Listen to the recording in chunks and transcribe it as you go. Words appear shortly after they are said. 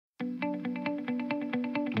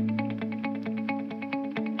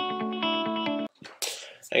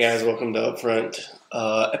Hey guys, welcome to UpFront.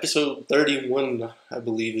 Episode 31, I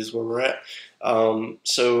believe, is where we're at.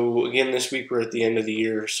 So again, this week we're at the end of the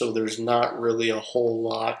year, so there's not really a whole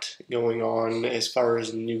lot going on as far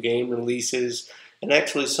as new game releases, and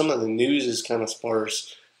actually some of the news is kind of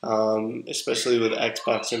sparse, especially with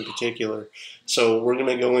Xbox in particular. So we're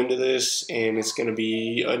gonna go into this, and it's gonna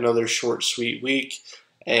be another short, sweet week,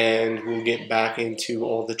 and we'll get back into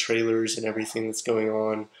all the trailers and everything that's going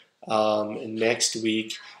on next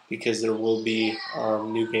week because there will be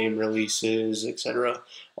new game releases, etc.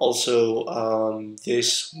 Also,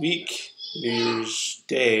 this week, New Year's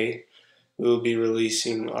Day, we'll be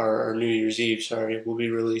releasing our New Year's Eve. Sorry, we'll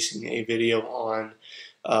be releasing a video on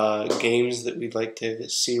games that we'd like to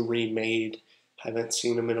see remade. Haven't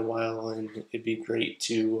seen them in a while, and it'd be great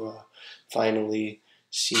to finally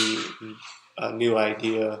see a new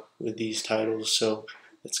idea with these titles. So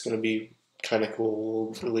it's going to be kind of cool.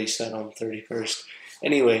 We'll release that on 31st.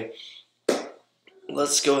 Anyway,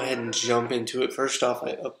 let's go ahead and jump into it. First off,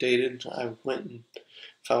 I updated. I went and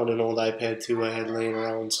found an old iPad 2 I had laying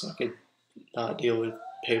around so I could not deal with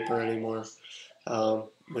paper anymore,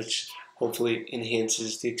 which hopefully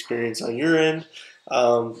enhances the experience on your end.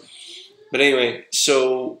 But anyway,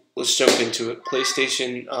 so let's jump into it.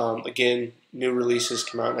 PlayStation, again, new releases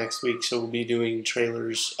come out next week, so we'll be doing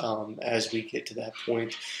trailers as we get to that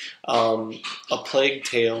point. A Plague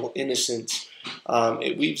Tale, Innocence.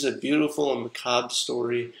 It weaves a beautiful and macabre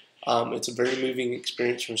story. It's a very moving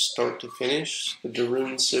experience from start to finish. The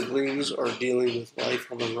Darun siblings are dealing with life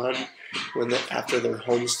on the run after their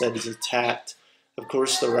homestead is attacked. Of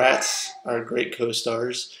course, the rats are great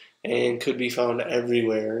co-stars and could be found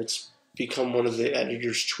everywhere. It's become one of the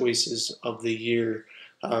editor's choices of the year.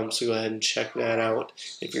 So go ahead and check that out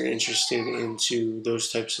if you're interested into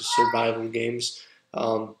those types of survival games.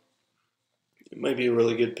 It might be a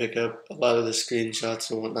really good pickup. A lot of the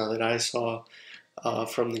screenshots and whatnot that I saw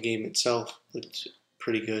from the game itself looked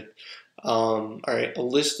pretty good. Alright, a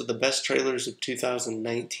list of the best trailers of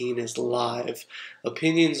 2019 is live.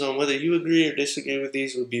 Opinions on whether you agree or disagree with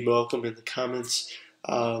these would be welcome in the comments,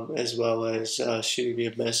 as well as shooting me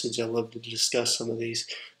a message. I'd love to discuss some of these.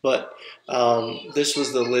 But this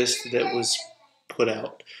was the list that was put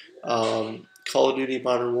out. Call of Duty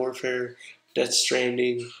Modern Warfare, Death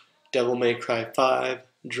Stranding, Devil May Cry 5,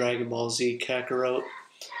 Dragon Ball Z Kakarot,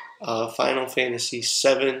 Final Fantasy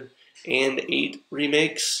 7 and 8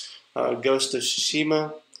 remakes, Ghost of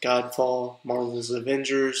Tsushima, Godfall, Marvel's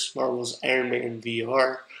Avengers, Marvel's Iron Man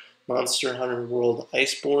VR, Monster Hunter World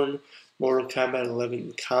Iceborne, Mortal Kombat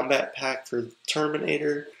 11 Combat Pack for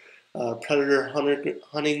Terminator, Predator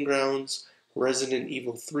Hunting Grounds, Resident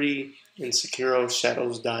Evil 3, and Sekiro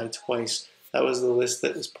Shadows Die Twice. That was the list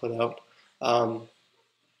that was put out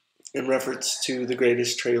in reference to the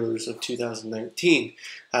greatest trailers of 2019.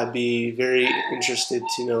 I'd be very interested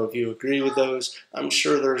to know if you agree with those. I'm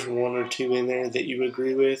sure there's one or two in there that you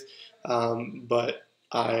agree with, but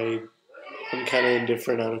I'm kind of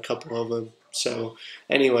indifferent on a couple of them. So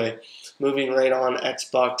anyway, moving right on,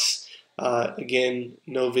 Xbox. Again,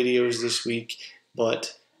 no videos this week,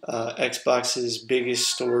 but Xbox's biggest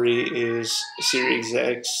story is Series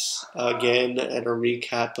X again, and a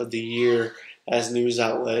recap of the year as news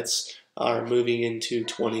outlets are moving into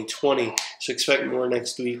 2020. So expect more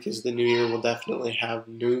next week, as the new year will definitely have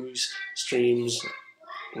news streams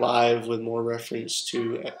live with more reference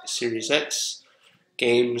to Series X,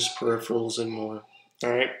 games, peripherals, and more.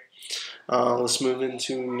 Alright, let's move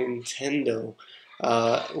into Nintendo.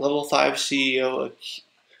 Level 5 CEO,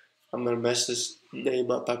 I'm going to mess this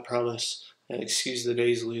name up, I promise. Excuse the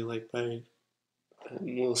nasally, like I'm a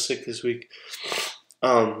little sick this week.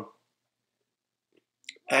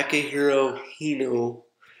 Akihiro Hino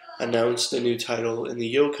announced a new title in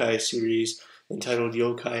the Yokai series entitled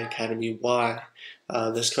Yokai Academy Y.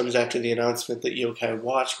 This comes after the announcement that Yokai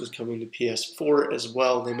Watch was coming to PS4 as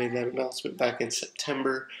well. They made that announcement back in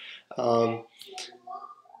September.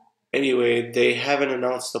 Anyway, they haven't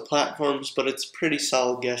announced the platforms, but it's a pretty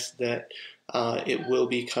solid guess that it will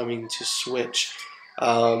be coming to Switch.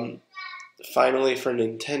 Finally, for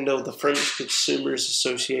Nintendo, the French Consumers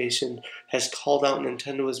Association has called out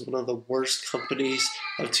Nintendo as one of the worst companies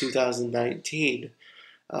of 2019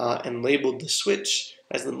 and labeled the Switch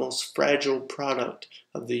as the most fragile product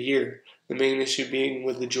of the year. The main issue being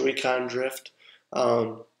with the Joy-Con drift.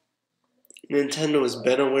 Nintendo has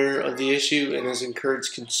been aware of the issue and has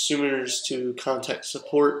encouraged consumers to contact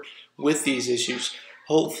support with these issues.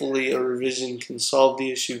 Hopefully, a revision can solve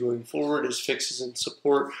the issue going forward, as fixes and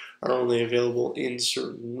support are only available in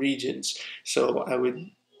certain regions. So I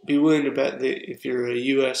would be willing to bet that if you're a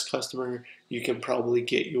US customer, you can probably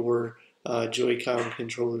get your Joy-Con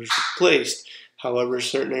controllers replaced. However,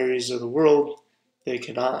 certain areas of the world, they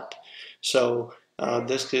cannot. So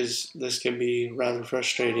this can be rather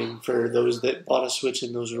frustrating for those that bought a Switch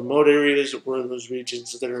in those remote areas or in those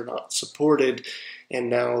regions that are not supported, and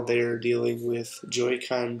now they're dealing with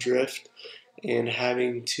Joy-Con drift and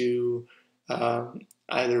having to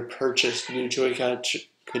either purchase new Joy-Con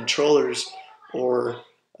controllers or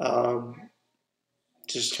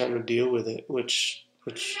just kind of deal with it, which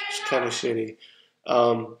is kind of shitty.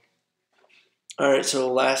 All right,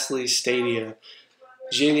 so lastly, Stadia.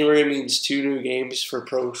 January means 2 new games for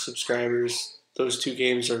Pro subscribers. Those 2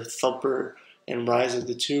 games are Thumper and Rise of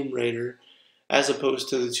the Tomb Raider, as opposed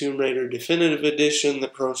to the Tomb Raider Definitive Edition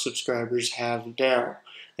that Pro subscribers have now.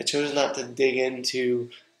 I chose not to dig into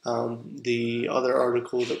the other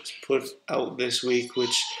article that was put out this week,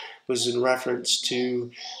 which was in reference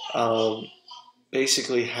to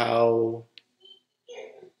basically how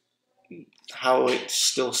it's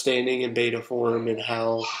still standing in beta form and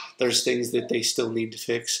how there's things that they still need to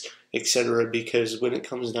fix, etc. Because when it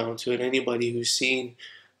comes down to it, anybody who's seen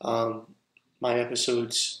my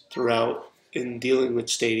episodes throughout in dealing with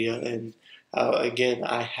Stadia, and again,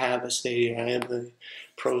 I have a Stadia, I am a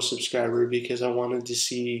Pro subscriber because I wanted to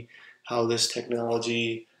see how this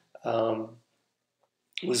technology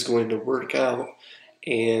was going to work out.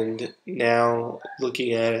 And now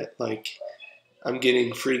looking at it, like, I'm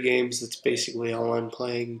getting free games. That's basically all I'm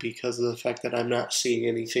playing because of the fact that I'm not seeing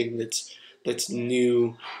anything that's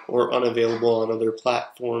new or unavailable on other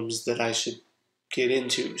platforms that I should get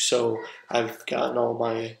into. So I've gotten all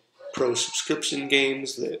my Pro subscription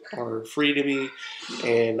games that are free to me,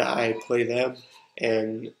 and I play them.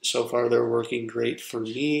 And so far, they're working great for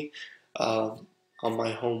me on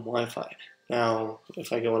my home Wi-Fi. Now,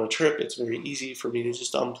 if I go on a trip, it's very easy for me to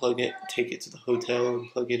just unplug it, take it to the hotel,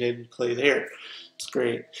 and plug it in and play there. It's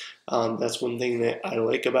great. That's one thing that I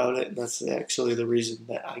like about it, and that's actually the reason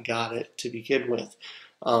that I got it to begin with.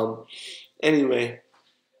 Anyway,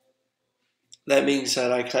 that being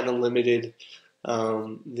said, I kind of limited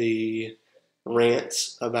the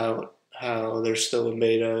rants about how they're still in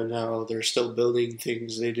beta and how they're still building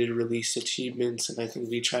things. They did release achievements, and I think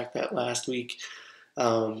we tracked that last week.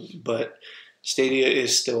 But Stadia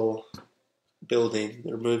is still building.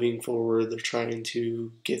 They're moving forward. They're trying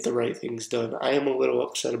to get the right things done. I am a little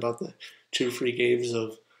upset about the 2 free games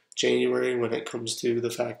of January when it comes to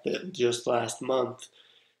the fact that just last month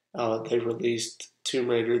they released Tomb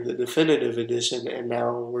Raider, the Definitive Edition, and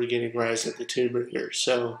now we're getting Rise of the Tomb Raider.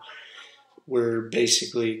 So we're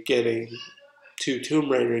basically getting 2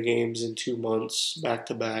 Tomb Raider games in 2 months back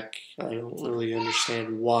to back. I don't really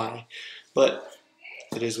understand why, but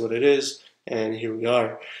it is what it is, and here we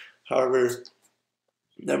are. However,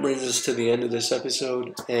 that brings us to the end of this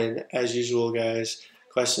episode, and as usual, guys,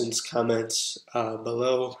 questions, comments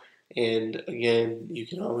below, and again, you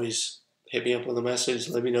can always hit me up with a message,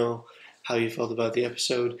 let me know how you felt about the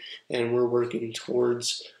episode, and we're working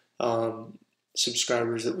towards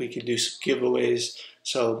subscribers that we can do some giveaways,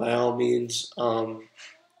 so by all means,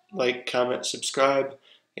 like, comment, subscribe,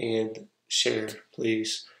 and share,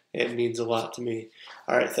 please. It means a lot to me.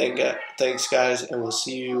 All right, thanks, guys, and we'll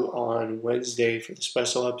see you on Wednesday for the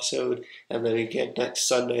special episode, and then again next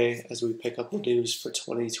Sunday as we pick up the news for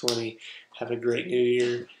 2020. Have a great new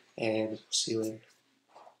year, and see you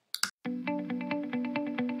later.